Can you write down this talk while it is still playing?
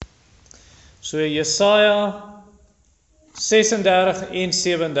So Jesaja 36 en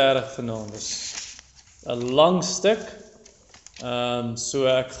 37 vanaand is 'n lang stuk. So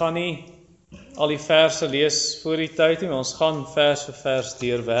ek gaan nie al die verse lees voor die tyd nie, maar ons gaan vers vir vers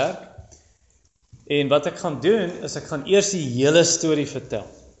deurwerk. En wat ek gaan doen, is ek gaan eers die hele storie vertel.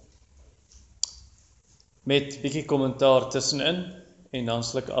 Met bietjie kommentaar tussenin, en dan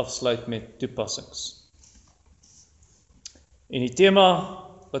sal ek afsluit met toepassings. En die tema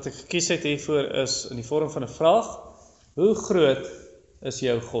wat ek gekies het hiervoor is in die vorm van 'n vraag: hoe groot is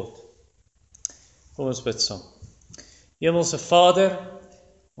jou God? Kom ons bid saam. Hemelse Vader,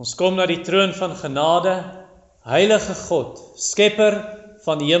 ons kom na die troon van genade, heilige God, skepper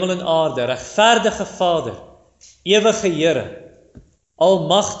van die hemel en aarde, regverdige Vader, ewige Here,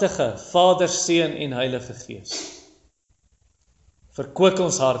 almagtige Vader, Seun en Heilige Gees. Verkoop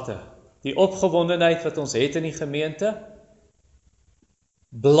ons harte, die opgewondenheid wat ons het in die gemeente,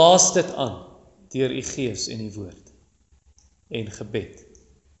 blaas dit aan deur u Gees en die woord en gebed.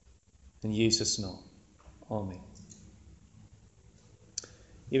 In Jesus naam. Amen.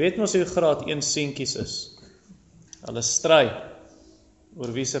 Jy weet mos hoe graad 1 seentjies is. Hulle stry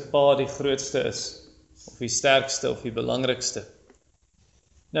oor wie se pa die grootste is, of die sterkste of die belangrikste.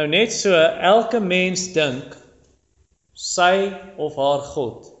 Nou net so, elke mens dink sy of haar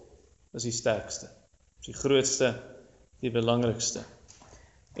God is die sterkste, is die grootste, die belangrikste.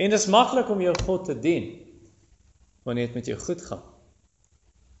 En dit is maklik om jou God te dien wanneer dit met jou goed gaan.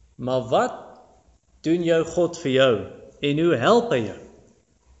 Maar wat doen jou God vir jou en hoe help hy jou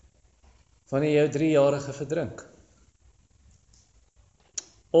wanneer jou 3-jarige verdrink?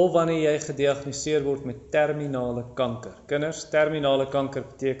 Of wanneer jy gediagnoseer word met terminale kanker. Kinders, terminale kanker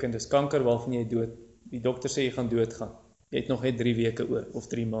beteken dis kanker waarvan jy dood. Die dokter sê jy gaan doodgaan. Jy het nog net 3 weke oor of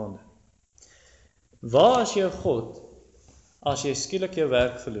 3 maande. Waar is jou God as jy skielik jou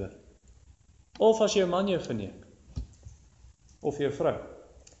werk verloor? Of as jou man jou verneek? Of jou vrou?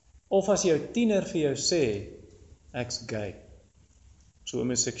 Of as jou tiener vir jou sê ek's gay, so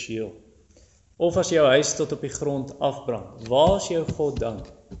homoseksueel? Of as jou huis tot op die grond afbrand? Waar is jou God dan?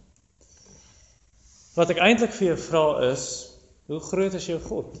 Wat ek eintlik vir jou vra is, hoe groot is jou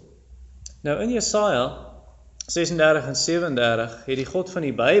God? Nou in Jesaja 36 en 37 het die God van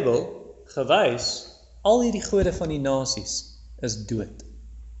die Bybel gewys, al hierdie gode van die nasies is dood.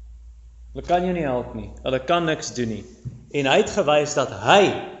 Hulle kan jou nie help nie, hulle kan niks doen nie. En hy het gewys dat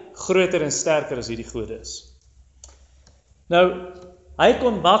hy groter en sterker as hierdie gode is. Nou, hy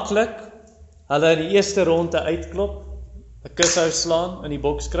kon maklik hulle in die eerste ronde uitklop, 'n kushou slaan in die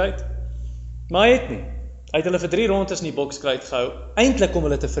bokskruit, maar hy het nie. Hy het hulle vir 3 rondes in die bokskruit gehou, eintlik om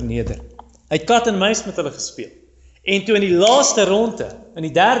hulle te verneder. Hy het kat en muis met hulle gespeel. En toe in die laaste ronde, in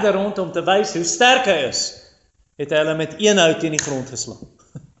die 3de ronde om te wys hoe sterk hy is, het hy hulle met 1 hout in die grond geslaan.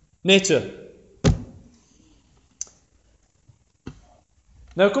 Net so.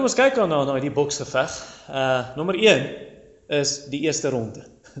 Nou kom ons kyk na die boksgeveg. Nommer 1 is die eerste ronde.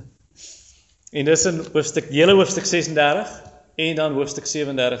 En dis in hele hoofstuk 36 en dan hoofstuk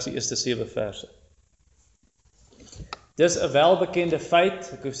 37 die eerste 7 verse. Dis 'n welbekende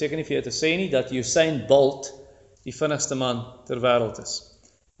feit, ek hoef seker nie vir jou te sê nie, dat Usain Bolt die vinnigste man ter wêreld is.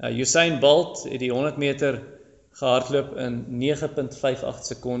 Usain Bolt het die 100 meter gehardloop in 9.58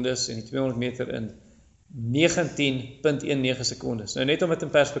 sekondes en die 200 meter in 19.19 sekondes. Nou net om dit in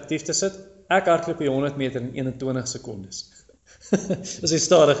perspektief te sit, ek hardloop die 100 meter in 21 sekondes. As hy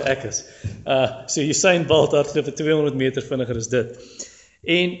stadig ek is. So Usain Bolt hardloop 200 meter vinniger as dit.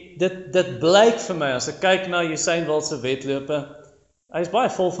 En dit blyk vir my, as ek kyk na Usain Bolt se wedlope, hy is baie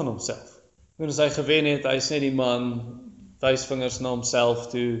vol van homself. En as hy gewen het, hy is net die man, wysvingers na homself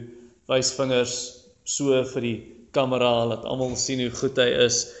toe, wysvingers so vir die kamera, laat almal sien hoe goed hy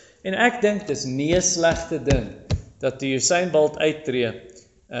is. En ek dink dis nie 'n slegte ding, dat die Usain Bolt uittreë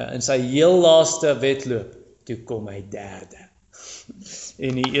in sy heel laaste wedloop, toe kom hy 3de.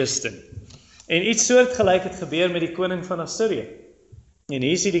 En die 1ste. En iets soortgelyk het gebeur met die koning van Assirië. En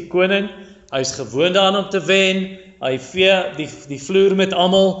hier sien die koning, hy is gewoond daaraan om te wen, hy vee die vloer met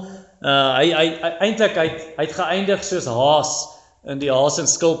almal, hy het geëindig soos haas in die haas en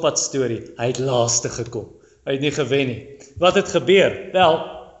skilpad storie, hy het laaste gekom, hy het nie gewen nie. Wat het gebeur? Wel,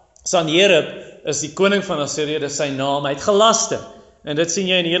 Sanherib is die koning van Assirië, dis sy naam, hy het gelaster, en dit sien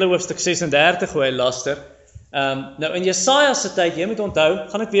jy in die hele hoofstuk 36 hoe hy laster. Nou in Jesaja se tyd, jy moet onthou,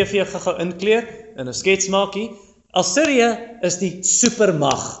 gaan ek weer vir jou gou inkleer, in 'n skets maakie, Assirië is die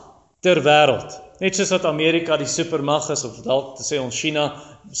supermag ter wêreld. Net soos wat Amerika die supermag is, of dalk te sê ons China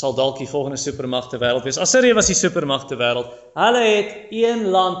sal dalk die volgende supermag ter wêreld wees. Assirië was die supermag ter wêreld. Hulle het een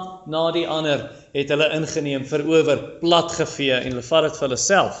land na die ander het hulle ingeneem, verower, platgevee en hulle vat dit vir hulle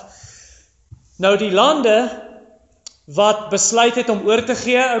self. Nou die lande wat besluit het om oor te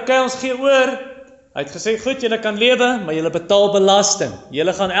gee, okay, ons gee oor. Hy het gesê, goed, julle kan lewe, maar julle betaal belasting.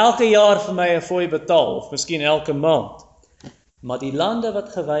 Julle gaan elke jaar vir my 'n fooi betaal, of miskien elke maand. Maar die lande wat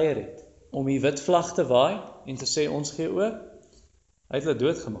geweier het om die wit vlag te waai en te sê ons gee oor, hy het hulle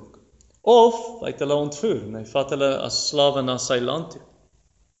doodgemaak. Of hy het hulle ontvoer en hy vat hulle as slawe na sy land toe.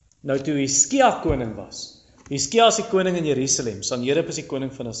 Nou toe Hiskia koning was, Hiskia is die koning in Jerusalem, Sanherib is die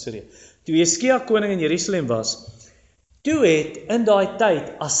koning van Assirië. Toe Hiskia koning in Jerusalem was, toe het in daai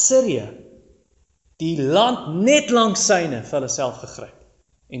tyd Assirië die land net langs syne vir hulle self gegryp.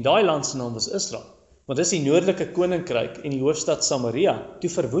 En daai land se naam was Israel. Want dis die noordelike koninkryk en die hoofstad Samaria, toe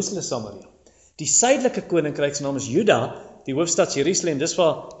verwoes hulle Samaria. Die suidelike koninkryk se naam is Juda, die hoofstad Jerusalem, dis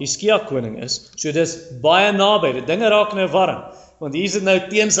waar Hiskia koning is. So dis baie naby, die dinge raak nou warm, want hier is dit nou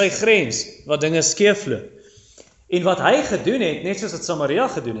teen sy grens, wat dinge skeefloop. En wat hy gedoen het, net soos wat Samaria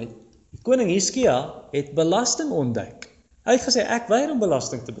gedoen het, die koning Hiskia het belasting ontduik. Hy het gesê, ek weier om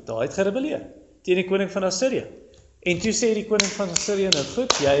belasting te betaal, hy het gerebelleer teen die koning van Assirië. En toe sê die koning van Assirië, nou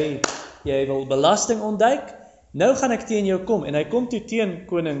goed, jy wil belasting ontduik, nou gaan ek teen jou kom, en hy kom toe teen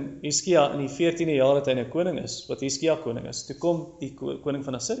koning Hiskia in die 14de jaar dat hy nou koning is, wat Hiskia koning is, toe kom die koning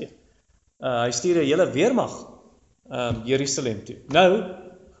van Assirië. Hy stuur 'n hele weermag Jerusalem toe. Nou,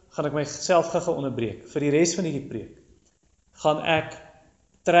 gaan ek myself gou onderbreek, vir die res van hierdie preek, gaan ek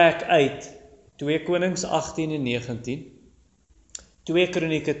trek uit 2 Konings 18 en 19, 2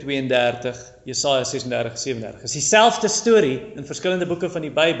 Kronieke 32, Jesaja 36, 37. Is dieselfde storie in verskillende boeke van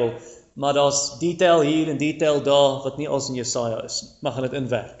die Bybel, maar daar's detail hier en detail daar, wat nie als in Jesaja is nie. Maar gaan dit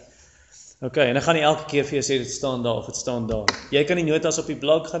inwerk. Okay, en ek gaan nie elke keer vir jou sê, dit staan daar of dit staan daar. Jy kan die notas op die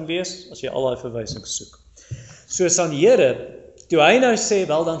blog gaan lees, as jy al daai verwysings soek. So Sanherib, toe hy nou sê,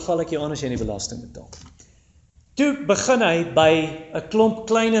 wel dan val ek jou aan as jy nie belasting betaal. Toe begin hy by 'n klomp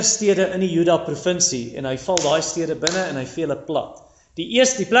kleiner stede in die Juda provinsie, en hy val daai stede binne en hy vee hulle plat.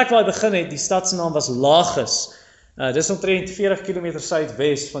 Die plek waar hy begin het, die stad se naam was Lages. Dis omtrent 40 km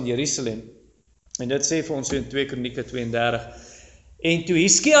suidwes van Jerusalem. En dit sê vir ons so in 2 Kronieke 32. En toe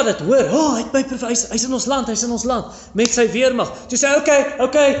Hiskia dit hoor, hy's in ons land, met sy weermag. Toe sê hy,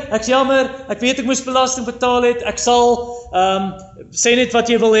 okay, ek's jammer, ek weet ek moes belasting betaal het, ek sal, sê net wat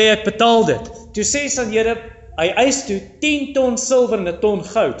jy wil hê, ek betaal dit. Toe sê Sanherib, hy eis toe 10 ton silwer en 'n ton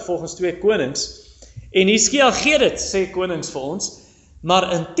goud, volgens 2 Konings. En Hiskia gee dit, sê Konings vir ons,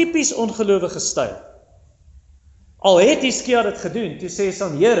 maar in tipies ongelowige styl. Al het Hiskia dit gedoen, toe sê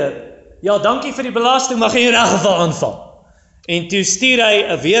Sanherib, ja, dankie vir die belasting, mag jy in elk geval aanval. En toe stuur hy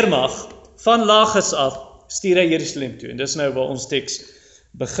 'n weermag van Lages af, stuur hy Jerusalem toe. En dis nou waar ons teks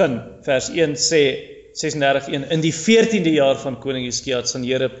begin. Vers 1 sê 36:1, in die 14de jaar van koning Hiskia het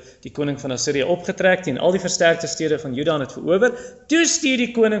Sanherib, die koning van Assirië, opgetrek teen al die versterkte stede van Juda en het verower. Toe stuur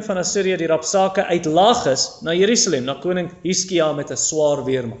die koning van Assirië die rapsake uit Lages na Jerusalem, na koning Hiskia met 'n swaar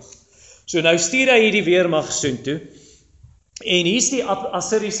weermag. So nou stuur hy hierdie weermag soontoe. En hier's die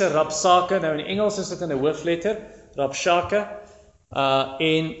Assiriese rapsake, nou in Engels is dit in 'n hoofletter, rapsake,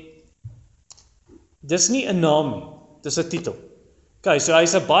 en dis nie 'n naam nie, dis 'n titel. Okay, so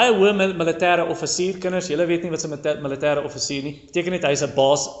hy's 'n baie hoë militêre offisier, kinders, julle weet nie wat 'n militêre offisier nie, beteken net hy's 'n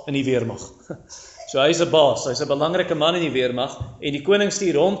baas in die weermag. So hy's 'n baas, hy's 'n belangrike man in die weermag, en die koning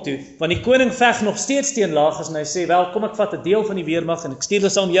stuur hom toe, want die koning veg nog steeds teen Lages, en hy sê, wel, kom ek vat 'n deel van die weermag, en ek stuur hulle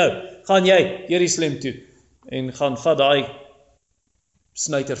saam jou, gaan jy Jerusalem toe, en gaan vat daai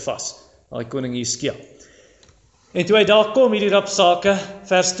snuiter vas, daai koning Hiskia. En toe hy daar kom, hierdie rapsake,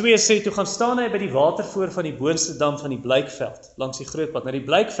 vers 2 sê, toe gaan staan hy by die watervoer van die boonste dam van die Blykkveld, langs die groot pad. Nou die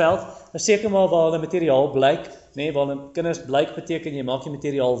Blykkveld, is seker maar waar hulle materiaal blyk, waar hulle kinders blyk beteken, jy maak die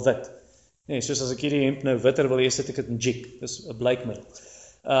materiaal wit. Soos as ek hierdie hemp nou witter wil hê, sit ek dit in jik, dis 'n blykmiddel.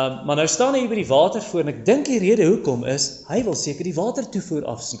 Maar nou staan hy by die watervoer, en ek dink die rede hoekom is, hy wil seker die watertoevoer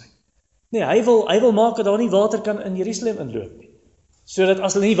afsny. Hy wil maak dat daar nie water kan in Jerusalem inloop nie. Sodat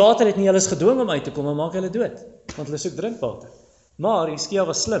as hulle nie water het nie, hulle is gedwing om uit te kom, en maak hulle dood, want hulle soek drinkwater. Maar Hiskia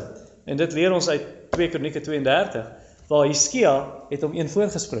was slim, en dit leer ons uit 2 Kronieke 32, waar Hiskia het om een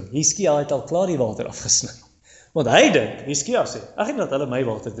voorgespring. Hiskia het al klaar die water afgesny. Want hy dink, Hiskia sê, ek het dat hulle my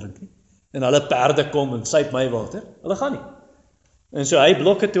water drink nie, en hulle perde kom en suip my water, hulle gaan nie. En so hy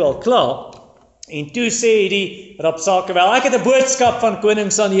blok het toe al klaar, en toe sê die rapsake, wel, ek het 'n boodskap van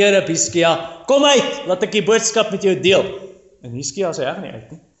koning Sanherib, Hiskia, kom uit, laat ek die boodskap met jou deel. En Hiskia sê reg nie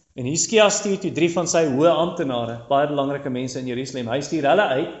uit nie. En Hiskia stuur toe 3 van sy hoë amptenare, baie belangrike mense in Jerusalem. Hy stuur hulle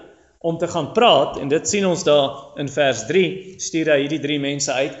uit om te gaan praat, en dit sien ons daar in vers 3, stuur hy hierdie 3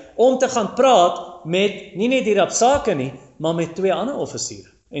 mense uit, om te gaan praat met, nie net die rapsake nie, maar met 2 ander offisiere.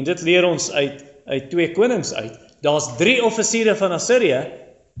 En dit leer ons uit 2 Konings uit. Daar's 3 offisiere van Assirië,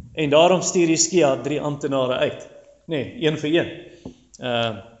 En daarom stuur Hizkia 3 amptenare uit. Nee, een vir een.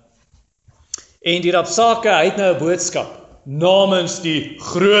 En die Rabsake, hy het nou 'n boodskap namens die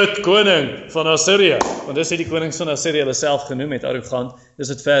groot koning van Assirië. Want dis het die konings van Assirië hulle self genoem het, arrogant. Dis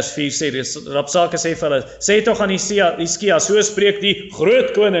wat vers 4 sê. Rabsake sê vir hulle, sê tog aan Hizkia, so spreek die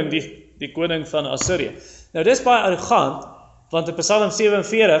groot koning, die koning van Assirië. Nou dis baie arrogant, want in Psalm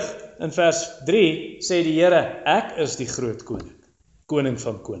 47 in vers 3 sê die Here, ek is die groot koning, koning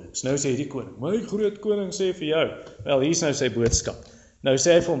van konings. Nou sê die koning, my groot koning sê vir jou, wel hier is nou sy boodskap. Nou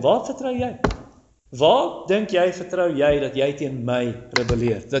sê hy vir hom, waar vertrou jy? Waar dink jy, vertrou jy, dat jy teen my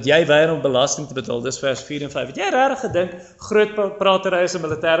rebelleer? Dat jy weier om belasting te betaal? Dis vers 4 en 5. Het jy regtig gedink, groot pratery is 'n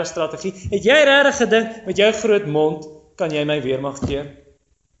militêre strategie? Het jy regtig gedink, met jou groot mond, kan jy my weermag keer?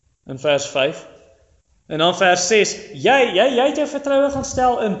 In vers 5. En dan vers 6, jy het jou vertroue gaan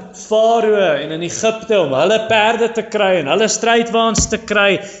stel in Farao en in Egipte om hulle perde te kry en hulle strydwaans te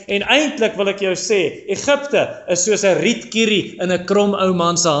kry. En eintlik wil ek jou sê, Egipte is soos 'n rietkierie in 'n krom ou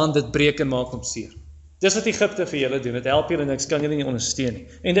man se hand, dit breek en maak hom seer. Dis wat Egipte vir julle doen, dit help julle niks, kan julle nie ondersteun nie.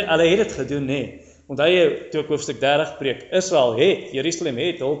 En hulle het dit gedoen, nee. Onthou jy, toe ek hoofstuk 30 preek, Israel het, Jerusalem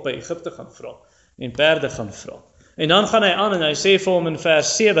het hulp by Egipte gaan vra, en perde gaan vra. En dan gaan hy aan en hy sê vir hom in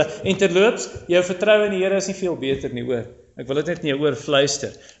vers 7, en terloops, jou vertroue in die Here is nie veel beter nie, hoor. Ek wil dit net nie oor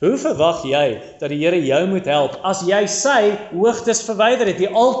fluister. Hoe verwag jy dat die Here jou moet help, as jy sy hoogtes verwyder het, die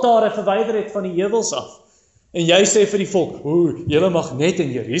altare verwyder het van die heuwels af? En jy sê vir die volk, julle mag net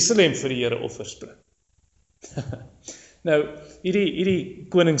in Jerusalem vir die Here offers bring. Nou, hierdie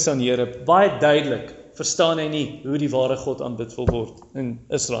konings van die Here, baie duidelik, verstaan hy nie hoe die ware God aanbid wil word in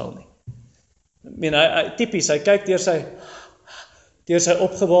Israel nie. Typies, hy kyk deur sy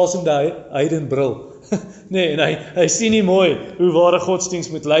opgewasemde heidenbril. Nee, en hy sien nie mooi hoe ware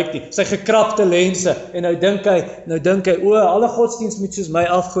godsdienst moet lyk nie. Sy gekrapte lense, en nou dink hy, alle godsdienst moet soos my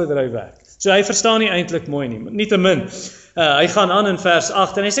afgoderry werk. So hy verstaan nie eintlik mooi nie, nietemin. Hy gaan aan in vers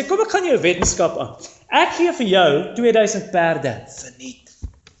 8, en hy sê, kom ek gaan jou wetenskap aan. Ek gee vir jou 2000 perde, verniet.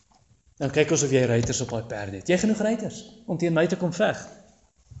 Dan kyk ons of jy ruiters op daai perde het. Jy genoeg ruiters, om teen my te kom veg.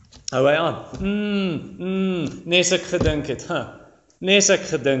 Hou hy aan, nes ek gedink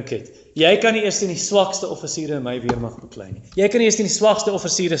het, jy kan nie eers teen die swakste offisiere in my weermag beklei nie, jy kan nie eers teen die swakste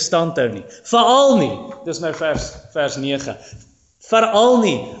offisiere standhou nie, veral nie, dis nou vers 9, veral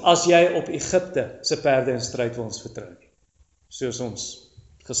nie, as jy op Egipte se perde en strydwaans vertrou nie, soos ons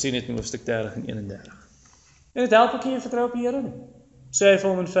gesien het in hoofstuk 30 en 31, en het help ek jy vertrou op die Here nie, sê hy vir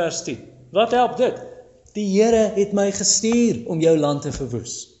hom in vers 10, wat help dit? Die Here het my gestuur om jou land te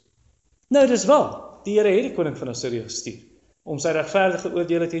verwoes. Nou dis waar, die Here het die koning van Assirië gestuur, om sy regverdige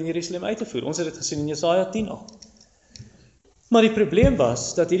oordeele teen Jerusalem uit te voer. Ons het dit gesien in Jesaja 10 al. Maar die probleem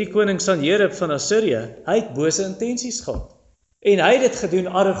was, dat hierdie koning Sanherib van Assirië, hy het bose intensies gehad. En hy het dit gedoen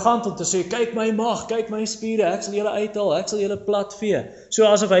arrogant om te sê, kyk my mag, kyk my spiere, ek sal julle uithaal, ek sal julle plat vee. So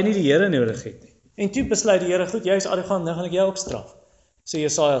asof hy nie die Here nodig het nie. En toe besluit die Here, goed, jy is arrogant, nou gaan ek jou ook straf. Sê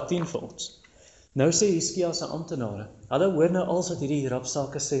Jesaja 10 vir ons. Nou sê Hizkia se amptenare, hulle hoor nou als wat hierdie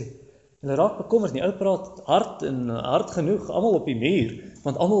Rabsake sê. Hulle raak bekommerd nie, ou praat hard genoeg, almal op die muur,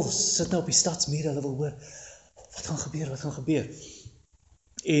 want almal sit nou op die stadsmuur, hulle wil hoor, wat gaan gebeur?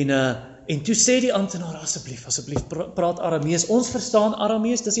 En toe sê die amptenaar, asseblief, praat Aramees, ons verstaan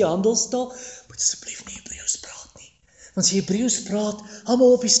Aramees, dis die handelstaal, moet asseblief nie Hebreeus praat nie, want as jy Hebreeus praat,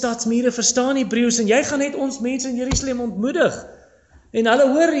 almal op die stadsmure verstaan Hebreeus, en jy gaan net ons mense in Jerusalem ontmoedig, en hulle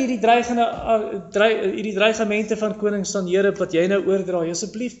hoor hierdie dreigemente van koning Sanherib wat jy nou oordra,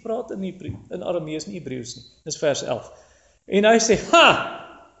 asseblief praat in Aramees, nie Hebreeus nie, dis vers 11, en hy sê,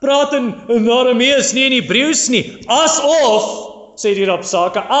 praat in Aramees, nie in Hebreeus nie, asof, sê die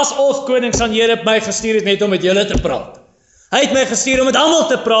Rabsake, asof koning Sanherib my gestuur het net om met julle te praat. Hy het my gestuur om met almal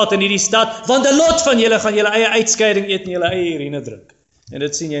te praat in hierdie stad, want 'n lot van julle gaan julle eie uitskeiding eet en julle eie urine drink. En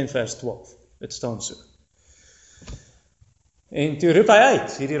dit sien jy in vers 12. Dit staan so. En toe roep hy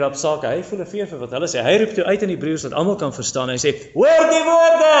uit, hierdie Rabsake, hy voel 'n veer vir wat hulle sê. Hy roep toe uit in Hebreeus dat almal kan verstaan. Hy sê: "Hoor die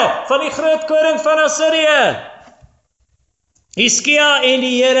woorde van die groot koning van Assirië. Hizkia en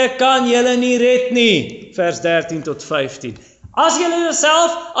die Here kan julle nie red nie." Vers 13 tot 15. As julle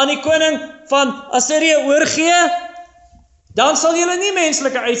jouself aan die koning van Assirië oorgee, dan sal julle nie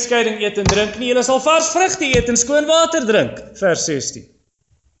menslike uitskeiding eet en drink nie, julle sal vars vrugte eet en skoon water drink. Vers 16.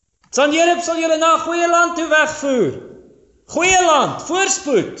 Sanherib sal julle na 'n goeie land toe wegvoer. Goeie land,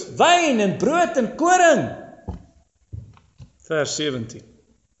 voorspoed, wyn en brood en koring. Vers 17.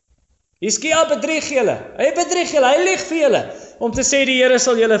 Hizkia bedrieg julle, hy lieg vir julle, om te sê die Here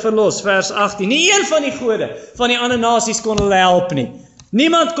sal julle verlos. Vers 18, nie een van die gode van die ander nasies kon hulle help nie.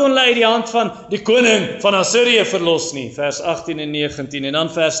 Niemand kon hulle uit die hand van die koning van Assirië verlos nie, vers 18 en 19, en dan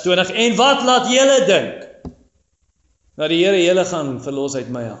vers 20, en wat laat julle dink? Dat die Here julle gaan verlos uit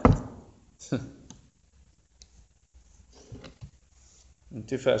my hand. En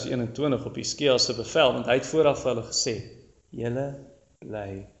toe vers 21 op Hizkia se bevel, want hy het vooraf vir hulle gesê, julle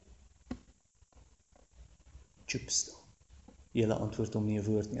bly stil. Julle antwoord hom nie 'n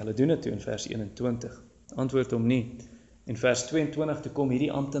woord nie. Hulle doen dit toe in vers 21. Antwoord hom nie. En vers 22 toe kom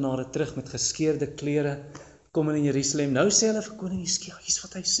hierdie amptenare terug met geskeurde klere, kom in Jerusalem. Nou sê hulle vir koning Hizkia, hier's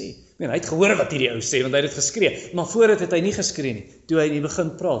wat hy sê. Hy het gehoor wat hierdie ou sê, want hy het dit geskree. Maar voor dit het hy nie geskree nie. Toe hy nie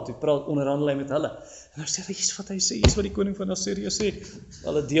begin praat, onderhandel hy met hulle. En nou sê hy, hier's wat hy sê, hier's wat die koning van Assirië sê.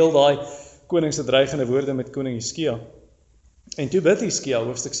 Hulle deel daai koning se dreigende woorde met koning Hizkia. En toe bid Hizkia,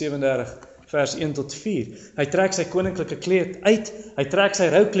 hoofstuk 37, vers 1 tot 4. Hy trek sy koninklike kleed uit, hy trek sy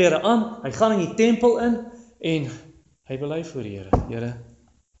rouklere aan, hy gaan in die tempel in, en hy bely voor die Here. Here,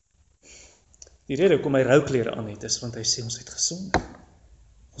 die rede hoekom hy rouklere aan het, is want hy sê, ons het gesondig.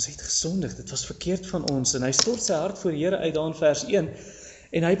 Ons het gesondig, dit was verkeerd van ons, en hy stort sy hart voor die Here uit daar in vers 1,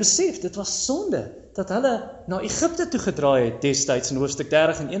 en hy besef, dit was sonde, dat hulle na Egipte toe gedraai het, destyds in hoofstuk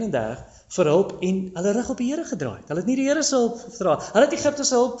 30 en 31, vir hulp, en hulle rug op die Here gedraai het. Hulle het nie die Here se hulp vertrouw, hulle het Egipte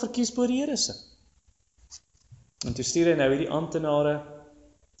se hulp verkies bo die Here se. En toe stuur hy nou hierdie amptenare,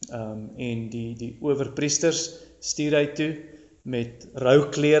 en die owerpriesters, stuur hy toe, met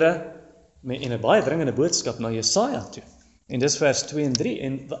rouklere, en 'n baie dringende boodskap na Jesaja toe. En dis vers 2 en 3,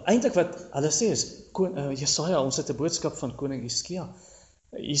 en eintlik wat hulle sê is, Jesaja, ons het 'n boodskap van koning Hizkia.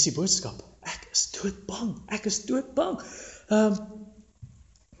 Hier is die boodskap, ek is doodbang.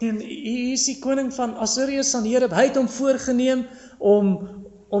 En hier is die koning van Assirië, Sanherib, hy het hom voorgeneem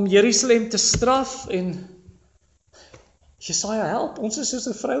om Jerusalem te straf, en Jesaja, help, ons is soos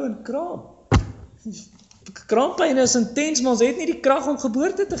 'n vrou in kraam. Kraampyn is intens, maar ons het nie die krag om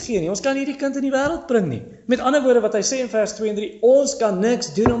geboorte te gee nie. Ons kan nie die kind in die wêreld bring nie. Met ander woorde wat hy sê in vers 2 en 3, ons kan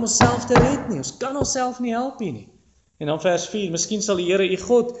niks doen om onsself te red nie. Ons kan onsself nie help nie. En dan vers 4, miskien sal die Here u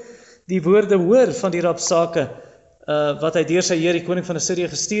God die woorde hoor van die rapsake wat hy deur sy Heer die koning van Assirië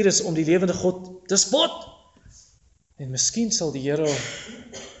gestuur is om die lewende God te spot. En miskien sal die Here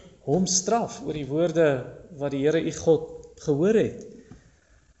hom straf oor die woorde wat die Here u God gehoor het.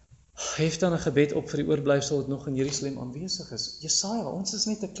 Hef dan 'n gebed op vir die oorblyfsel wat nog in Jerusalem aanwesig is. Jesaja, ons is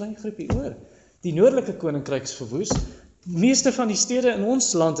net 'n klein groepie oor. Die noordelike koninkryk is verwoes. Meeste van die stede in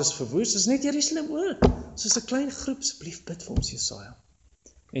ons land is verwoes. Is net Jerusalem oor. Soos 'n klein groep, asseblief bid vir ons Jesaja.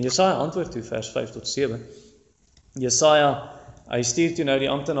 En Jesaja antwoord toe vers 5 tot 7. Jesaja, hy stuur toe nou die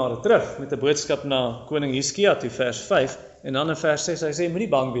amptenare terug met 'n boodskap na koning Hizkia toe vers 5 en dan in vers 6 hy sê moenie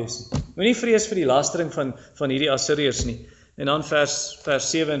bang wees nie. Moenie vrees vir die lastering van hierdie Assiriërs nie. En dan vers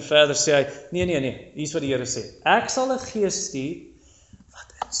 7 en verder sê hy, nee, hier's wat die Here sê. Ek sal 'n gees stuur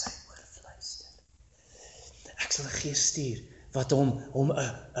wat in sy oor fluister. Ek sal 'n gees stuur wat hom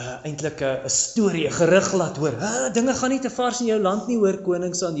eintlik 'n storie, 'n gerig laat hoor. Dinge gaan nie te vars in jou land nie, hoor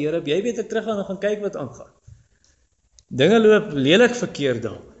koning Sanherib. Jy weet ek terug gaan kyk wat aangaan. Dinge loop lelik verkeerd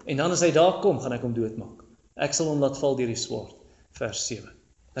daar. En dan as hy daar kom, gaan ek hom doodmaak. Ek sal hom laat val deur die swaard. Vers 7.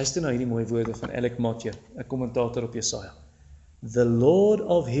 Luister nou hierdie mooi woorde van Alec Motyer, 'n kommentator op Jesaja. The Lord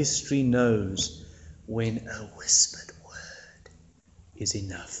of history knows when a whispered word is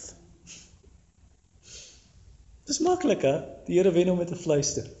enough. Dis maklik, hè? Die Here wen hom met 'n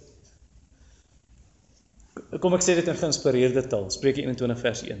fluister. Kom ek sê dit in geïnspireerde taal, Spreuke 21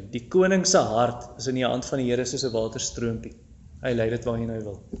 vers 1. Die koning se hart is in die hand van die Here soos 'n waterstroompie. Hy lei dit waarheen hy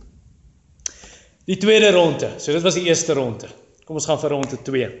wil. Die tweede ronde, so dit was die eerste ronde. Kom ons gaan vir ronde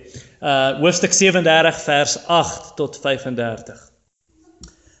 2. Hoofstuk 37 vers 8 tot 35.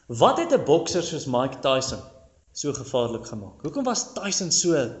 Wat het 'n bokser soos Mike Tyson so gevaarlik gemaak? Hoekom was Tyson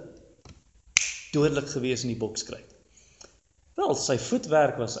so dodelik gewees in die bokskryd? Wel, sy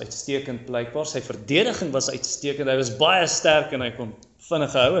voetwerk was uitstekend blykbaar, sy verdediging was uitstekend, hy was baie sterk en hy kon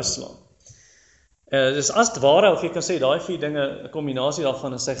vinnige houe slaan. Dis as het ware, of jy kan sê, daai 4 dinge, 'n kombinasie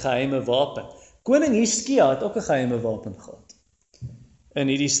daarvan is sy geheime wapen. Koning Hizkia het ook 'n geheime wapen gehad in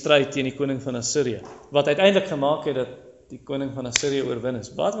hierdie stryd teen die koning van Assirië, wat uiteindelik gemaak het dat die koning van Assirië oorwin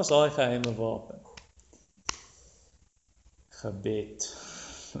is. Wat was daai geheime wapen? Gebed.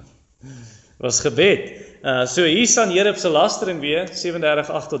 Was gebed. So hier Sanherib se lastering weer,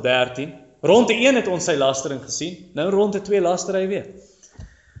 37:8 tot 13. Ronde 1 het ons sy lastering gesien, nou ronde 2 laster hy weer.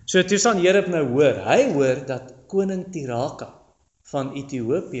 So toe Sanherib nou hoor, hy hoor dat koning Tiraka van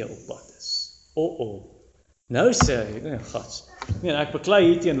Ethiopië op pad is. Nou sê hy, gats, ek beklei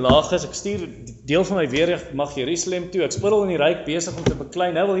hier teen Lages, ek stuur deel van my weermag mag Jerusalem toe, ek is oral in die ryk besig om te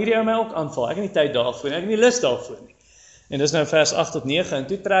beklei, nou wil hierdie ou my ook aanval, ek het nie tyd daarvoor nie, ek het nie lus daarvoor nie. En dis nou vers 8 tot 9, en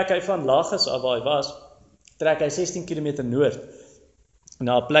toe trek hy van Lagos af waar hy was, trek hy 16 km noord,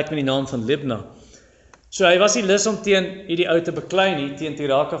 na 'n plek met die naam van Libna. So hy was nie lus om teen hierdie ou te beklei nie, teen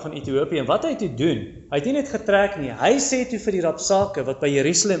Tiraka van Ethiopië, en wat hy toe doen, hy het nie net getrek nie, hy sê toe vir die Rapsake, wat by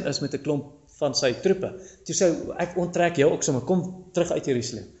Jerusalem is met 'n klomp van sy troepe, toe sê hy, ek onttrek jou ook sommer, kom terug uit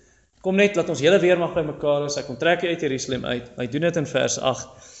Jerusalem. Kom net, laat ons hele weermag by mekaar is, ek onttrek jou uit Jerusalem uit, hy doen dit in vers 8,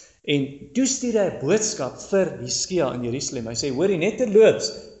 en toe stuur hy 'n boodskap vir Hizkia in Jerusalem, hy sê, hoorie, net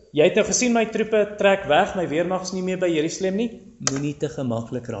terloops, jy het nou gesien my troepe trek weg, my weermag is nie meer by Jerusalem nie, moenie te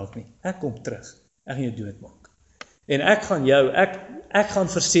gemaklik raak nie, ek kom terug, ek gaan jou doodmaak, en ek gaan jou, ek gaan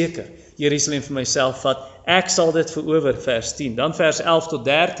verseker, Jerusalem vir myself vat, ek sal dit verower, vers 10, dan vers 11 tot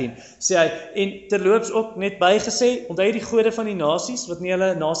 13, sê hy, en terloops ook net bygesê, onthou die gode van die nasies, wat nie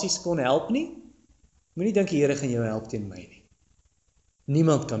hulle nasies kon help nie, moenie dink die Here gaan jou help teen my nie,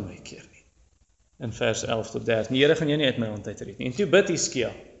 niemand kan my keer nie, in vers 11 tot 13, die Here gaan jou nie uit my hand uitred nie, en toe bid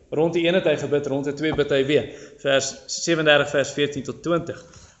Hizkia, rond die 1 het hy gebid, rond die 2 bid hy weer, vers 37, vers 14 tot 20,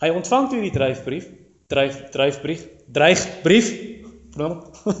 hy ontvang toe die dryfbrief,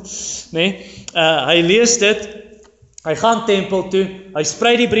 nee, hy lees dit, hy gaan tempel toe, hy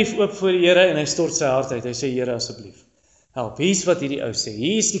sprei die brief oop voor die Here en hy stort sy hart uit, hy sê, Here asseblief, help, hier is wat hierdie ou sê,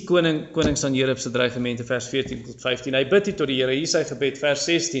 hier is die koning Sanherib se dreigemente, vers 14 tot 15, hy bid tot die Here, hier is sy gebed, vers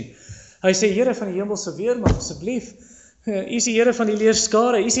 16, hy sê, Here van die hemelse weermag, asseblief, U is die Here van die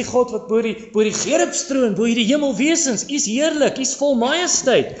leerskare, U is die God wat bo die gerubs troon, bo die hemelwesens, U is heerlik, U is vol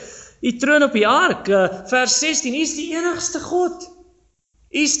majesteit, U troon op die ark, vers 16, U is die enigste God,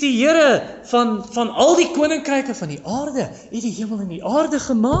 U is die Here van al die koninkryke van die aarde, U het die hemel en die aarde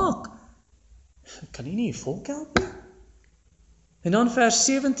gemaak, kan U nie die volk help nie? En dan vers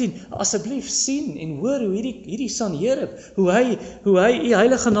 17, asseblief sien en hoor hoe hierdie Sanherib, hoe hy U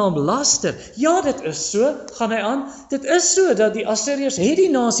heilige naam laster. Ja, dit is so, gaan hy aan, dit is so, dat die Assiriërs het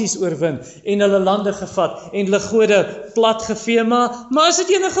die nasies oorwin, en hulle lande gevat, en hulle gode plat gevee, maar is dit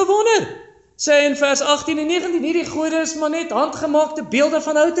enige wonder? Sê hy in vers 18 en 19, hierdie gode is maar net handgemaakte beelde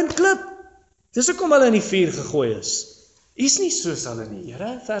van hout en klip. Dis hoekom hulle in die vuur gegooi is. U is nie soos hulle nie,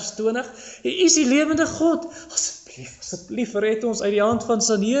 Here, vers 20, U is die lewende God, asseblief red ons uit die hand van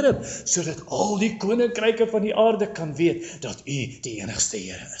Sanherib, sodat al die koninkryke van die aarde kan weet, dat U die enigste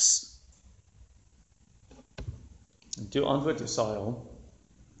Here is. En toe antwoord Jesaja hom.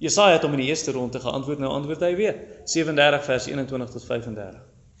 Jesaja het hom in die eerste ronde geantwoord, nou antwoord hy weer, 37 vers 21 tot 35.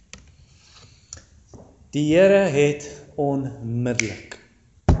 Die Here het onmiddellik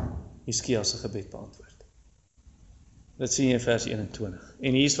Hizkia se gebed beantwoord. Dit sien jy in vers 21.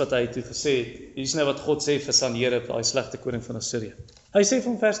 En hier is wat hy toe gesê het, hier is nou wat God sê vir Sanherib, daai slegte koning van Assirië. Hy sê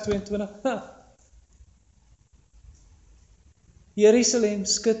van vers 22, Jerusalem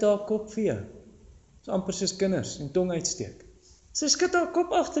skud haar kop vir jou. Dit is amper soos kinders en tong uitsteek. Sy skud haar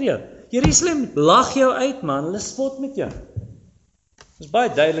kop agter jou. Jerusalem lag jou uit, man, hulle spot met jou. Dit is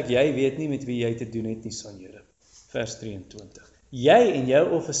baie duidelik, jy weet nie met wie jy te doen het nie, Sanherib. Vers 23. Jy en jou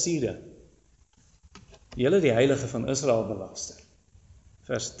offisiere, julle die heilige van Israel belaster.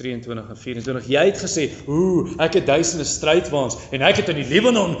 Vers 23 en 24. Jy het gesê, ek het duisende strydwaans, en ek het in die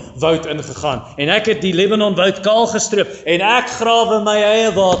Libanon woud ingegaan, en ek het die Libanon woud kaal gestroop, en ek grawe my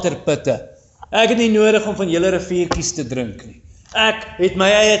eie waterputte. Ek het nie nodig om van julle riviertjies te drink nie. Ek het my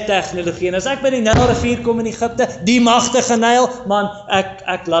eie tegnologie, en as ek by die Nylrivier kom in Egipte, die magtige Nyl, man,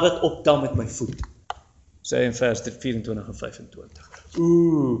 ek laat dit opdam met my voet. Sê in vers 24 en 25.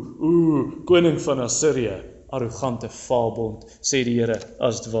 Koning van Assirië, arrogante vaalbond, sê die Here,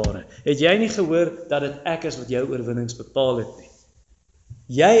 as het ware. Het jy nie gehoor dat dit ek is wat jou oorwinnings bepaal het nie?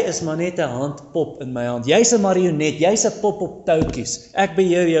 Jy is maar net 'n handpop in my hand. Jy's 'n marionet, jy's 'n pop op touwtjies. Ek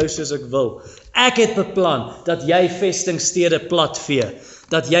beheer jou soos ek wil. Ek het beplan dat jy vestingstede platvee,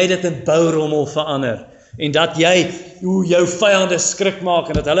 dat jy dit in bourommel verander, en dat jy jou vyande skrik maak,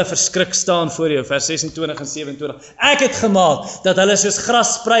 en dat hulle verskrik staan voor jou, vers 26 en 27. Ek het gemaak, dat hulle soos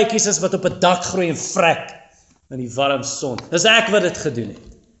grasspruitjies is, wat op 'n dak groei en vrek, in die warm son. Dis ek wat dit gedoen het.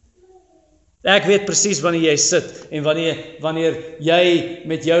 Ek weet presies wanneer jy sit, en wanneer jy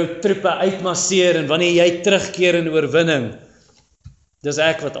met jou troepe uitmasseer, en wanneer jy terugkeer in oorwinning. Dis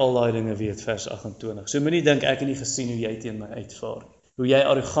ek wat al daai dinge weet, vers 28. So moenie dink ek het nie gesien hoe jy teen my uitvaar, hoe jy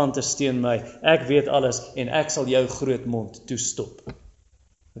arrogant is teen my. Ek weet alles, en ek sal jou groot mond toestop.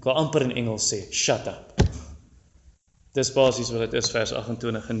 Ek wil amper in Engels sê, shut up. Dis basies wat dit is, vers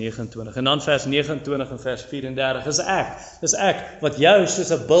 28 en 29. En dan vers 29 en vers 34, is ek, wat jou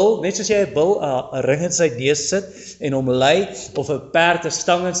soos 'n bil, net soos jy 'n bil 'n ring in sy neus sit, en hom lei, of 'n perd 'n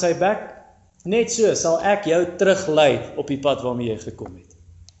stang in sy bek, net so sal ek jou teruglei op die pad waarmee jy gekom het.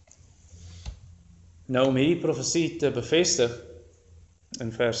 Nou om hierdie profesie te bevestig,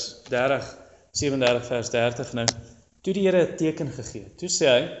 in vers 30, 37 vers 30 nou, toe die Here 'n teken gegee. Toe sê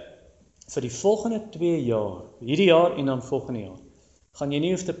hy, vir die volgende 2 jaar, hierdie jaar en dan volgende jaar, gaan jy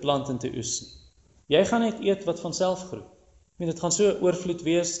nie hoef te plant en te oes nie. Jy gaan net eet wat van self groei. Dit gaan so oorvloed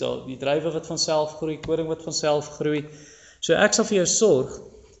wees, die druiwe wat van self groei, koring wat van self groei. So ek sal vir jou sorg,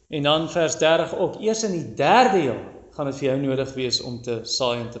 en dan vers 30 ook, eers in die 3de jaar, gaan dit vir jou nodig wees om te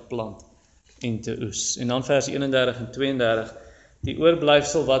saai en te plant en te oes. En dan vers 31 en 32, die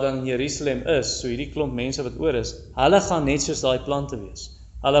oorblyfsel wat dan in Jerusalem is, so hierdie klomp mense wat oor is, hulle gaan net soos daai plante wees.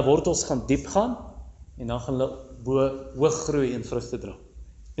 Hulle wortels gaan diep gaan, en dan gaan hulle hoog groei en vrugte dra.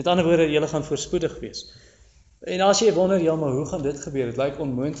 Met ander woorde, julle gaan voorspoedig wees. En as jy wonder, ja, maar hoe gaan dit gebeur? Dit lyk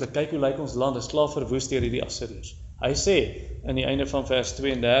onmoontlik. Kyk hoe lyk ons land, is klaar verwoes deur hierdie Assiriërs. Hy sê, in die einde van vers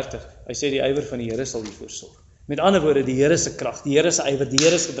 32, hy sê die ywer van die Here sal hiervoor sorg. Met ander woorde, die Here se krag, die Here se ywer, die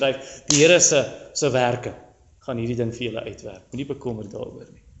Here se dryf, die Here se werke, gaan hierdie ding vir julle uitwerk. Moenie bekommer daaroor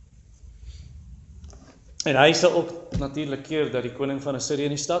nie. En hy sal ook natuurlik keer dat die koning van Assirië in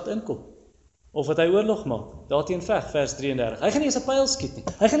die stad inkom. Of wat hy oorlog maak, daarteen veg, vers 33. Hy gaan nie eens 'n pyl skiet nie.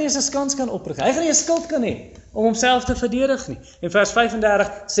 Hy gaan nie eens 'n skans kan oprig. Hy gaan nie 'n skild kan hê om homself te verdedig nie. En vers 35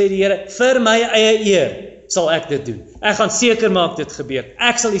 sê die Here, vir my eie eer sal ek dit doen. Ek gaan seker maak dit gebeur.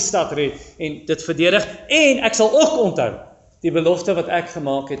 Ek sal die stad red en dit verdedig en ek sal ook onthou die belofte wat ek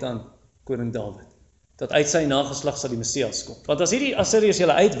gemaak het aan koning Dawid. Dat uit sy nageslag sal die Messias kom. Want as hierdie Assiriërs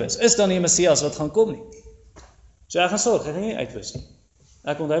julle uitwis, is dan nie 'n Messias wat gaan kom nie. So ek gaan sorg, ek gaan nie uitwis nie.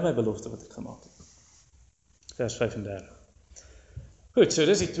 Ek onthou my belofte wat ek gemaak het. Vers 35. Goed, so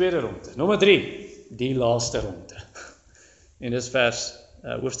dis die tweede ronde. Nommer 3, die laaste ronde. En dis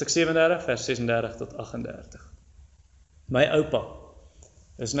hoofstuk 37, vers 36 tot 38. My oupa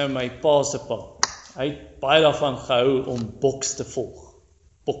is nou my pa se pa. Hy het baie daarvan gehou om boks te volg.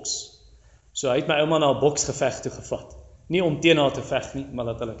 Boks. So hy het my ouma na 'n boksgeveg toe gevat. Nie om teen haar te veg nie, maar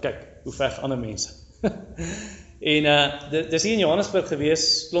dat hulle kyk, hoe veg ander mense. En dis hier in Johannesburg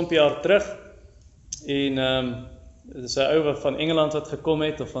gewees, klomp jaar terug, en dis 'n ou van Engeland wat gekom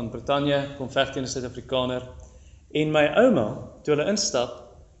het, of van Brittanje, kom veg teen 'n Suid-Afrikaner, en my ouma, toe hulle instap,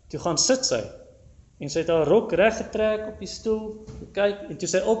 toe gaan sit sy, en sy het haar rok reg getrek op die stoel, kyk, en toe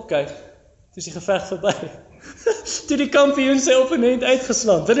sy opkyk, toe is die geveg verby. Toe die kampioen sy opponent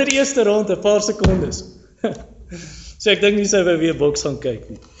uitgeslaan, binne die eerste ronde, 'n paar sekondes. So ek dink nie sy wou weer boks gaan kyk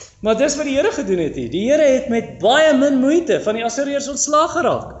nie. Maar dis wat die Here gedoen het hier. Die Here het met baie min moeite van die Assiriërs ontslaag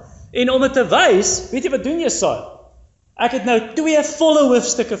geraak. En om dit te wys, weet jy wat doen Jesaja? Ek het nou 2 volle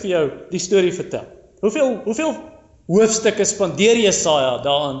hoofstukke vir jou die storie vertel. Hoeveel hoofstukke spandeer Jesaja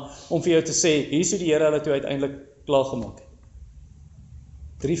daaraan om vir jou te sê, hier is hoe die Here hulle toe uiteindelik klaar gemaak het.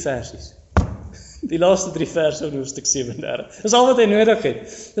 3 versies. Die laaste 3 verse van hoofstuk 37. Dis al wat hy nodig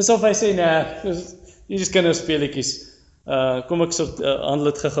het. Dis of hy sê, nee, hier is kinderspeletjies. Kom ek handel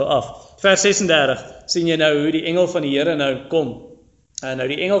dit gou af. Vers 36, sien jy nou hoe die engel van die Here nou kom. Nou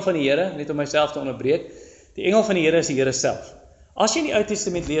die engel van die Here, net om myself te onderbreek, die engel van die Here is die Here self. As jy in die Ou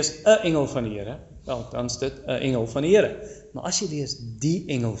Testament lees, 'n engel van die Here, wel, dan is dit 'n engel van die Here. Maar as jy lees, die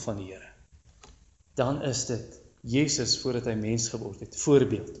engel van die Here, dan is dit Jesus voordat hy mens geword het.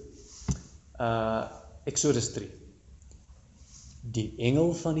 Voorbeeld. Exodus 3. Die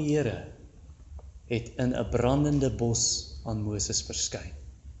engel van die Here het in 'n brandende bos aan Moses verskyn.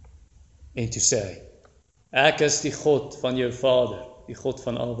 En toe sê hy, ek is die God van jou vader, die God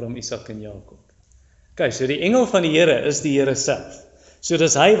van Abraham, Isak en Jakob. Kyk, so die engel van die Here is die Here self. So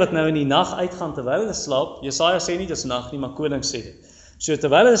dis hy wat nou in die nag uitgaan terwyl hulle slaap. Jesaja sê nie dis nag nie, maar koning sê dit. So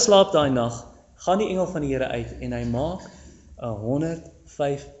terwyl hulle slaap daai nag, gaan die engel van die Here uit en hy maak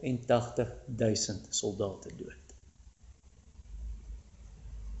 185.000 soldate dood.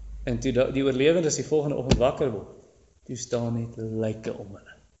 En toe die oorlewendes die volgende oggend wakker word, toe staan net lyke om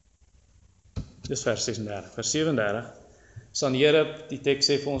hulle. Dis vers 36. Vers 37, Sanherib, die teks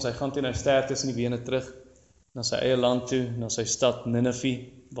sê vir ons, hy gaan toe nou sterk tussen die bene terug, na sy eie land toe, na sy stad Ninive,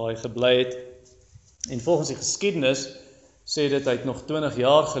 waar hy gebly het. En volgens die geskiedenis, sê dit, hy het nog 20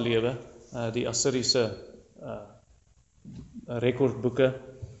 jaar gelewe, die Assiriese rekordboeke.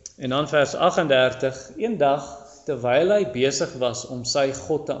 En dan vers 38, een dag, terwyl hy besig was om sy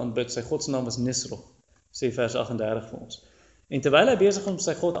God te aanbid, sy God se naam was Nisroch, sê vers 38 vir ons. En terwyl hy besig om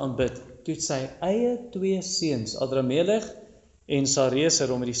sy God aanbid, toe het sy eie 2 seuns, Adramelech en Sareser,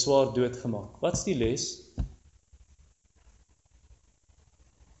 hom met die swaard doodgemaak. Wat's die les?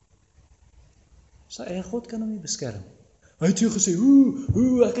 Sy eie God kan hom nie beskerm. Hy het so gesê,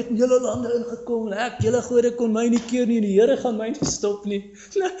 ek het in julle lande ingekom, en julle gode kon my nie keer nie, en die Here gaan my nie stop nie.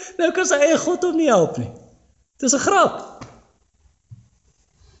 Nou kan sy eie God hom nie help nie. Dit is 'n grap.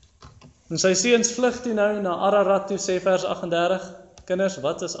 En sy seuns vlug toe nou na Ararat toe, sê vers 38, kinders,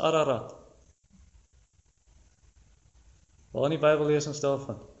 wat is Ararat? Waar in die Bybel lees ons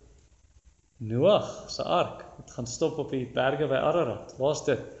daarvan? Noag se ark, het gaan stop op die berge by Ararat. Waar is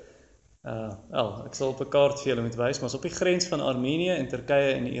dit? Ek sal op 'n kaart vir julle moet wys, maar is op die grens van Armenië en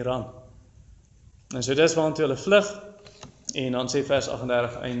Turkye en Iran. En so dis waartoe hulle vlug, en dan sê vers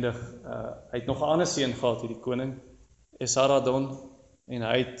 38 eindig, hy het nog 'n ander seun gehad, hierdie koning, Esarhaddon, en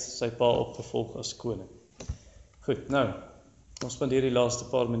hy het sy pa opgevolg as koning. Goed, nou, ons spandeer die laaste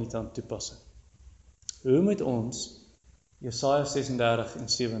paar minute aan toepassing. Hoe moet ons Jesaja 36 en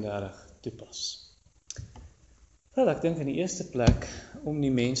 37 toepas? Wel, ek dink in die eerste plek om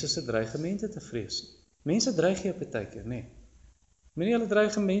nie mense se dreigemente te vrees nie. Mense dreig jou partykeer, nee. Moenie hulle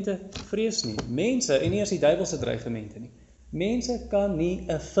dreigemente vrees nie. Mense, en nie eers die duiwelse dreigemente nie. Mense kan nie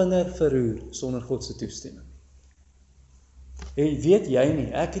 'n vinger verroer sonder God se toestemming. Weet jy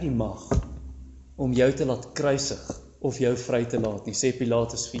nie, ek het die mag om jou te laat kruisig of jou vry te laat nie, sê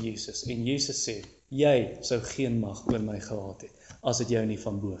Pilatus vir Jesus. En Jesus sê, jy sou geen mag oor my gehad het, as dit jou nie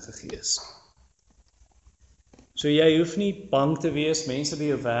van bo gegee is. So jy hoef nie bang te wees, mense by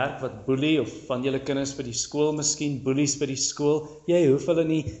jou werk wat boelie, of van julle kinders by die skool, miskien boelies by die skool, jy hoef hulle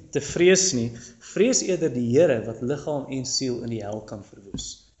nie te vrees nie. Vrees eerder die Here wat liggaam en siel in die hel kan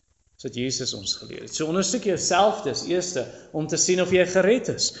verwoes. So het Jesus ons geleer het. So ondersoek jouself dus eerste, om te sien of jy gered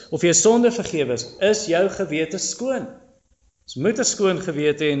is, of jy sonde vergewe is jou gewete skoon? Ons moet 'n skoon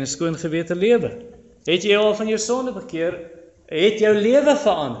gewete en 'n skoon gewete lewe. Het jy al van jou sonde bekeer? Het jou lewe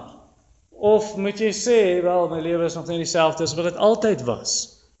verander? Of moet jy sê, wel, my lewe is nog nie dieselfde as wat dit altyd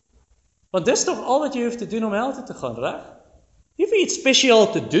was? Want dis toch al wat jy hoef te doen om hel toe te gaan, reg? Jy hoef iets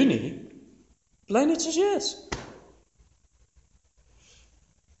spesiaal te doen nie. Bly net soos jy is.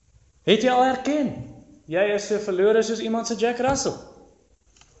 Het jy al herken? Jy is so verlore soos iemand se Jack Russell.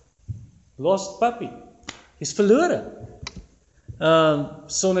 Lost puppy. Jy's verlore.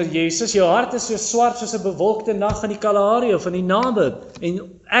 Sonder Jesus, jou hart is so swart soos 'n bewolkte nag in die Kalahari of in die Namib.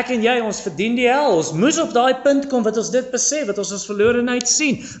 En ek en jy, ons verdien die hel. Ons moes op daai punt kom wat ons dit besef, wat ons verlorenheid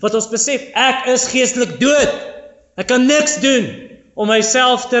sien, wat ons besef, ek is geestelik dood. Ek kan niks doen om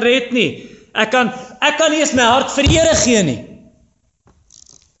myself te red nie. Ek kan nie eens my hart vir die Here gee nie.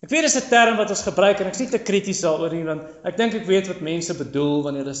 Ek weet dis 'n term wat ons gebruik en ek is nie te krities daaroor nie, want ek dink ek weet wat mense bedoel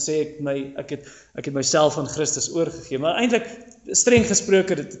wanneer hulle sê ek het myself aan Christus oorgegee, maar eintlik streng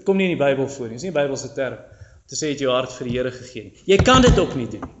gesproke dit kom nie in die Bybel voor nie. Dis nie 'n Bybelse term om te sê jy het jou hart vir die Here gegee nie. Jy kan dit ook nie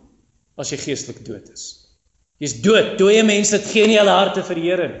doen as jy geestelik dood is. Jy's dood. Dooie mense dit gee nie hulle harte vir die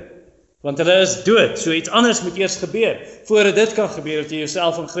Here nie, want hulle is dood. So iets anders moet eers gebeur voordat dit kan gebeur, dat jy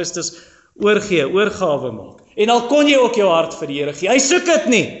jouself aan Christus oorgawe maak. En al kon jy ook jou hart vir die Here gee, hy soek dit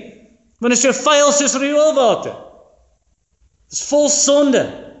nie, want dit is so vuil soos rioolwater. Dit is vol sonde.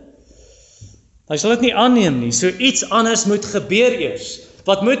 Hy sal dit nie aanneem nie, so iets anders moet gebeur eers.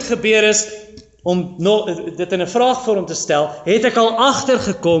 Wat moet gebeur is, om dit in 'n vraagvorm te stel, het ek al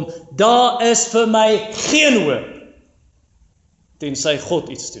agtergekom, daar is vir my geen hoop, tensy God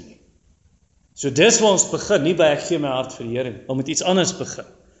iets doen nie. So dis waar ons begin, nie by ek gee my hart vir die Here nie, maar met iets anders begin.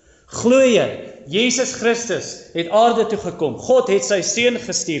 Glo jy, Jesus Christus het aarde toe gekom, God het sy seun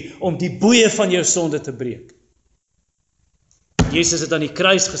gestuur om die boeie van jou sonde te breek. Jesus het aan die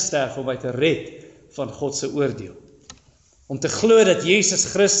kruis gesterf om my te red van God se oordeel. Om te glo dat Jesus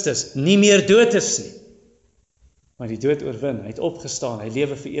Christus nie meer dood is nie, maar die dood oorwin, hy het opgestaan, hy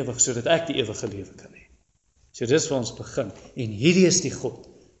lewe vir ewig, sodat ek die ewige lewe kan hê. So dis waar ons begin, en hierdie is die God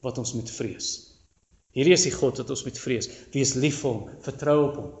wat ons moet vrees. Hierdie is die God wat ons moet vrees, wees lief vir hom, vertrou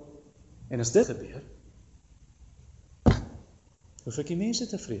op hom. En as dit gebeur, hoef ek die mense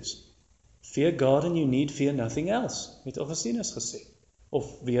te vrees. Fear God and you need fear nothing else, het Augustinus gesê. Of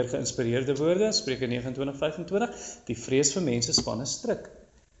weer geïnspireerde woorde, Spreuke 29:25, die vrees vir mense span 'n stryk.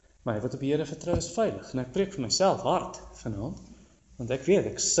 Maar hy wat op die Here vertrou is veilig. En ek preek vir myself hard vanaand, want ek weet,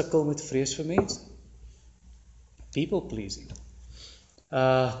 ek sukkel met vrees vir mense. People pleasing.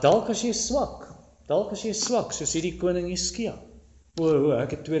 Dalk as jy is swak, soos hierdie koning Hizkia.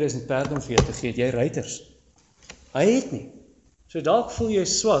 Ek het 2000 perde om vir jou te gee, het jy ruiters? Hy het nie. So dalk voel jy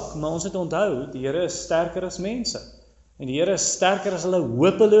swak, maar ons het onthou, die Here is sterker as mense. En die Here is sterker as hulle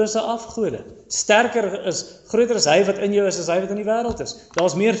hopelose afgode. Groter as hy wat in jou is, as hy wat in die wêreld is.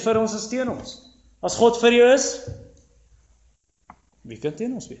 Daar's meer vir ons as teen ons. As God vir jou is, wie kan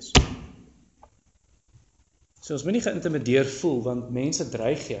teen ons wees? So ons moet nie geïntimideer voel, want mense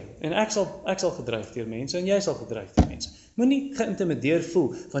dreig jou. En ek sal gedreig deur mense, en jy sal gedreig deur mense. Moenie geïntimideer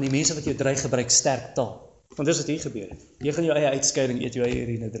voel, van die mense wat jou dreig gebruik sterk taal. Want dis wat hier gebeur het. Jy gaan jou eie uitskeiding eet, jou eie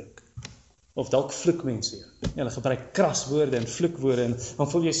urine drink. Of dalk vloek mense jou. Ja, hulle gebruik kraswoorde en vloekwoorde en dan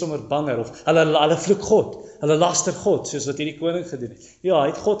voel jy sommer banger of hulle vloek God, hulle laster God soos wat hierdie koning gedoen het. Ja, hy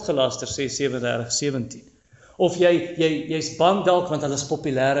het God gelaster sê 37:17. Of jy's bang dalk want hulle is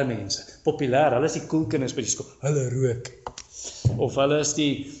populêre mense. Populêr, hulle is die cool kinders by die skool. Hulle rook. Of hulle is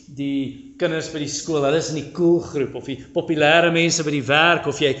die kinders by die skool, hulle is in die cool groep, of die populêre mense by die werk,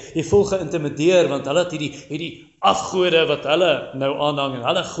 of jy voel geïntimideer, want hulle het hierdie afgode wat hulle nou aanhang, en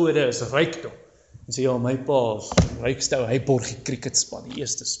hulle gode is rykdom. En sê, ja, my pa is rykste ou, hy borg die cricketspan, die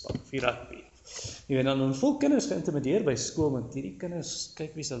eerste span, of die rugby. Jy weet, dan voel kinders geïntimideer by skool, want hierdie kinders,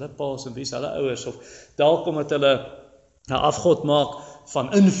 kyk wie's hulle pa's en wie's hulle ouers, of dalk omdat hulle 'n afgod maak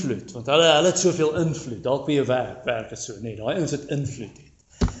van invloed, want hulle het soveel invloed, dalk by jou werk het so, nee, daai ouens het invloed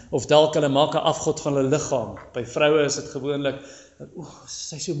het. Of dalk hulle maak 'n afgod van hulle liggaam. By vroue is dit gewoonlik,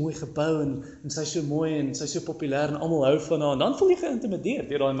 sy is so mooi gebou en sy is so mooi en sy is so populêr en almal hou van haar, en dan voel jy geïntimideer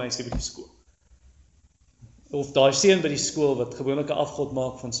deur daai meisie by die skool. Of daai seun by die skool wat gewoonlik 'n afgod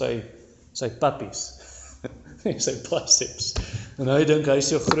maak van sy puppies, sy biceps. En hy dink hy is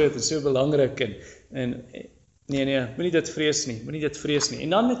so groot en so belangrik en nee, moenie dit vrees nie. En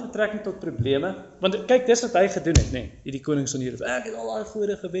dan met betrekking tot probleme, want kyk, dis wat hy gedoen het, nee, die koning son hier, ek het al daai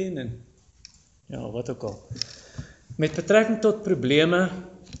gode gewen, en ja, wat ook al. Met betrekking tot probleme,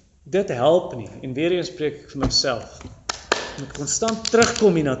 dit help nie, en weer eens spreek ek vir myself, moet konstant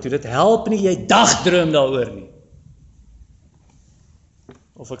terugkom hiernatoe, dit help nie, jy dagdroom daaroor nie.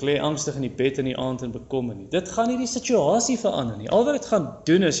 Of ek lê angstig in die bed in die aand en bekommer nie. Dit gaan nie die situasie verander nie. Al wat dit gaan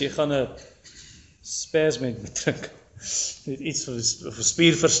doen is, jy gaan 'n spasmed drink. Iets of 'n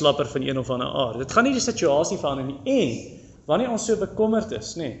spierverslapper van een of ander aard. Dit gaan nie die situasie verander nie. En wanneer ons so bekommerd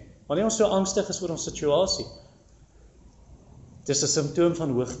is, wanneer ons so angstig is oor ons situasie, dis 'n simptoom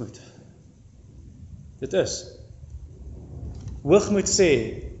van hoogmoed. Dit is. Hoogmoed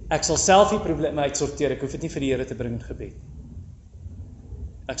sê, ek sal self die probleme uitsorteer, ek hoef dit nie vir die Here te bring in gebed.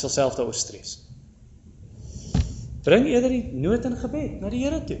 Ek sal self daaroor stres. Bring eerder die nood in gebed na die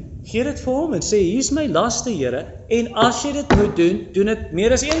Here toe. Gee dit vir hom en sê, hier is my laste, Here, en as jy dit moet doen, doen dit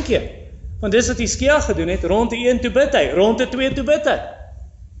meer as een keer. Want dis wat Hiskia gedoen het, rond die 1 toe bid hy, rond die 2 toe bid hy.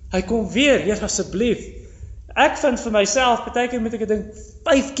 Hy kom weer, Here asseblief. Ek vind vir myself, partykeer moet ek dink,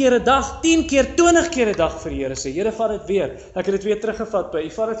 5 keer 'n dag, 10 keer, 20 keer 'n dag vir die Here sê, Here, vat dit weer. Ek het dit weer teruggevat by, U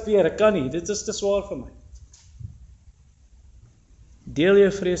vat dit weer, ek kan nie, dit is te swaar vir my. Deel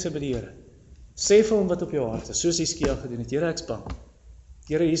jou vrese by die Here. Sê vir hom wat op jou hart is, soos Hiskia gedoen het. Here, ek's bang.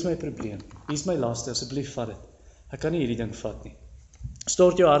 Here, hier is my probleem. Hier is my laste, asseblief vat dit. Ek kan nie hierdie ding vat nie.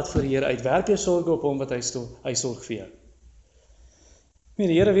 Stort jou hart voor die Here uit. Werp jou sorge op hom wat hy sorg vir jou.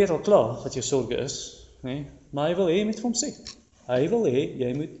 Die Here weet al klaar wat jou sorge is, maar hy wil hê jy moet vir hom sê. Hy wil hê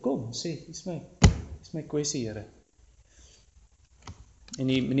jy moet kom, sê, hier is my kwessie, Here. En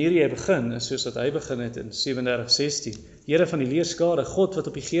die manier jy begin is soos wat hy begin het in 37:16. Here van die leerskare, God wat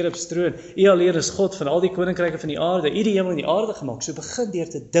op die Gerubs troon, U alleen is God van al die koninkryke van die aarde, U die hemel en die aarde gemaak. So begin deur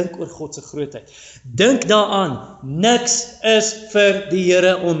te dink oor God se grootheid. Dink daaraan, niks is vir die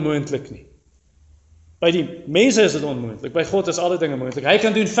Here onmoontlik nie. By die mense is dit onmoontlik, by God is alle dinge moontlik. Hy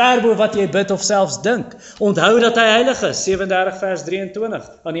kan doen ver bo wat jy bid of selfs dink. Onthou dat hy heilig is,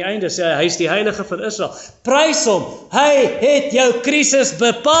 37:23. Aan die einde sê hy is die heilige van Israel. Prys hom, hy het jou krisis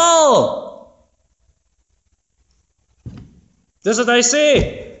bepaal. Dis wat hy sê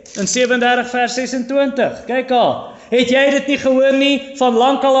in 37:26. Kyk al, het jy dit nie gehoor nie? Van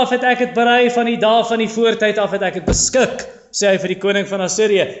lankal af het ek dit berei, van die dae van die voortyd af het ek dit beskik, sê hy vir die koning van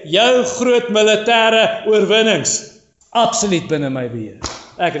Assirië. Jou groot militêre oorwinnings, absoluut binne my beheer.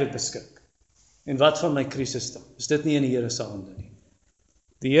 Ek het dit beskik. En wat van my krisis dan? Is dit nie in die Here se hande nie?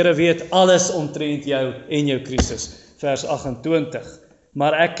 Die Here weet alles omtrent jou en jou krisis. Vers 28.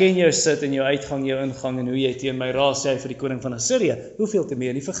 Maar ek ken jou sit en jou uitgang, jou ingang en hoe jy teen my raas, sê hy vir die koning van Assirië. Hoeveel te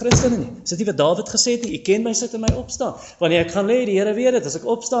meer nie vir Christene nie. Is dit nie wat Dawid gesê het nie? U ken my sit en my opstaan. Wanneer ek gaan lê, die Here weet dit. As ek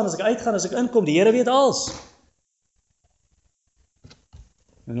opstaan, as ek uitgaan, as ek inkom, die Here weet alles.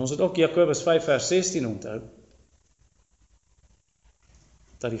 En ons het ook Jakobus 5:16 onthou,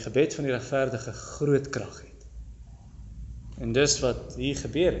 dat die gebed van die regverdige groot krag het. En dis wat hier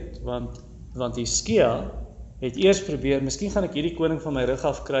gebeur het, want Hiskia het eers probeer, miskien gaan ek hierdie koning van my rug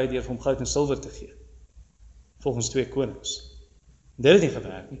af kry deur hom goud en silwer te gee, volgens 2 konings. Dit het nie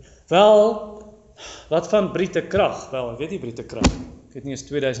gewerk nie. Wel, wat van Briete krag? Wel, ek weet nie Briete krag nie. Ek het nie eens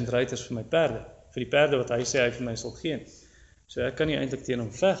 2000 ruiters vir my perde, vir die perde wat hy sê hy vir my sal gee. So ek kan nie eintlik teen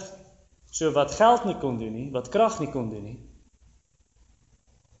hom veg. So wat geld nie kon doen nie, wat krag nie kon doen nie,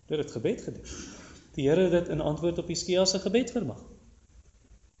 dit het gebed gedoen. Die Here het dit in antwoord op Hiskia se gebed vermag.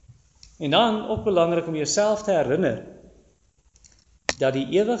 En dan, ook belangrik om jouself te herinner, dat die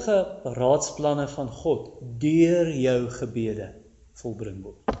ewige raadsplanne van God deur jou gebede volbring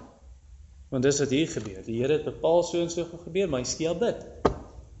word. Want dis wat hier gebeur. Die Here het bepaal so en so gaan gebeur, maar hy skia bid.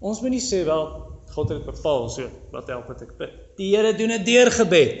 Ons moet nie sê, wel, God het bepaal, so, wat help wat ek bid. Die Here doen dit deur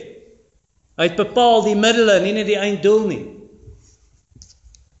gebed. Hy het bepaal die middele, nie net die einddoel nie.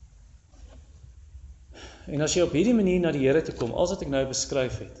 En as jy op hierdie manier na die Here toe kom, as wat ek nou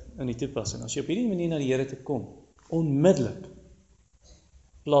beskryf het in die toepassing, as jy op hierdie manier na die Here toe kom, onmiddellik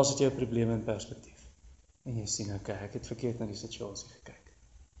plaas dit jou probleme in perspektief. En jy sien, okay, ek het verkeerd na die situasie gekyk.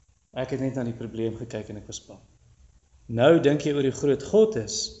 Ek het net na die probleem gekyk en ek was bang. Nou dink jy oor hoe groot God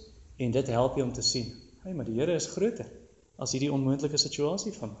is, en dit help jy om te sien, hey, maar die Here is groter as hierdie onmoontlike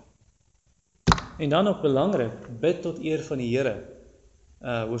situasie van my. En dan ook belangrik, bid tot eer van die Here,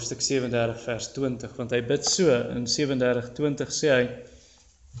 hoofstuk 37 vers 20, want hy bid so, in 37:20 sê hy,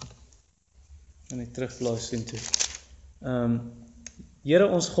 en hy terugblaai sien toe, Here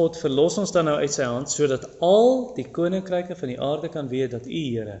ons God, verlos ons dan nou uit sy hand, sodat al die koninkryke van die aarde kan weet, dat U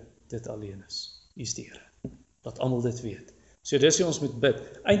Here dit alleen is. U is die Here. Dat almal dit weet. So dis hoe ons moet bid.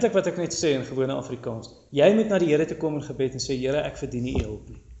 Eintlik wat ek net sê in gewone Afrikaans, jy moet na die Here toe kom in gebed en sê, Here, ek verdien nie U hulp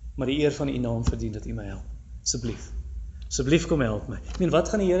nie, maar die eer van U naam verdien dat U my help. Asseblief. Asseblief kom help my. Ek meen,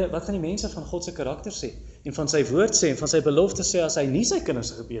 wat gaan die mense van God se karakter sê, en van sy woord sê, en van sy belofte sê, as hy nie sy kinders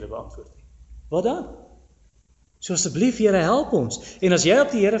se gebede beantwoord nie? Wat dan? So asseblief, Here, help ons. En as jy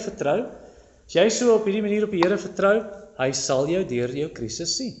op die Here vertrou, as jy so op hierdie manier op die Here vertrou, hy sal jou deur jou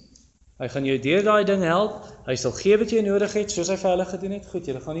krisis sien. Hy gaan jou deur daai ding help, hy sal gee wat jy nodig het, soos hy vir hulle gedoen het. Goed,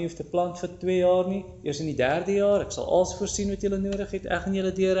 julle gaan nie hoef te plant vir 2 jaar nie, eers in die 3de jaar, ek sal alles voorsien wat julle nodig het, ek gaan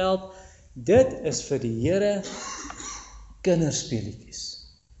julle deur help. Dit is vir die Here kinderspeletjies,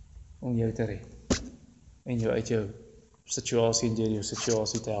 om jou te red, en jou uit jou situasie en deur jou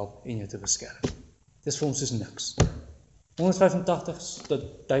situasie te help, en jou te beskerm. Dis vir ons soos niks.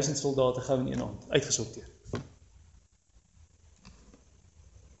 185.000 soldate gou in een aand, uitgesorteer.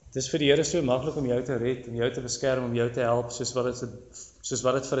 Dis vir die Here so maklik om jou te red, om jou te beskerm, om jou te help, soos wat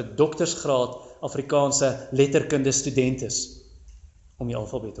dit vir 'n doktersgraad Afrikaanse letterkunde student is, om die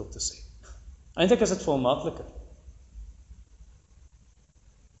alfabet op te sê. Eintlik is dit vir hom makliker.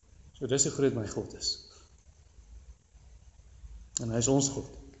 So dis hoe groot my God is. En hy is ons God.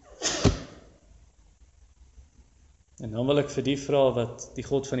 En dan wil ek vir die vra wat die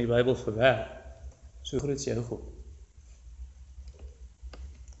God van die Bybel verwerp. So groot is jou God.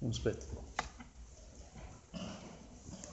 Ons bid.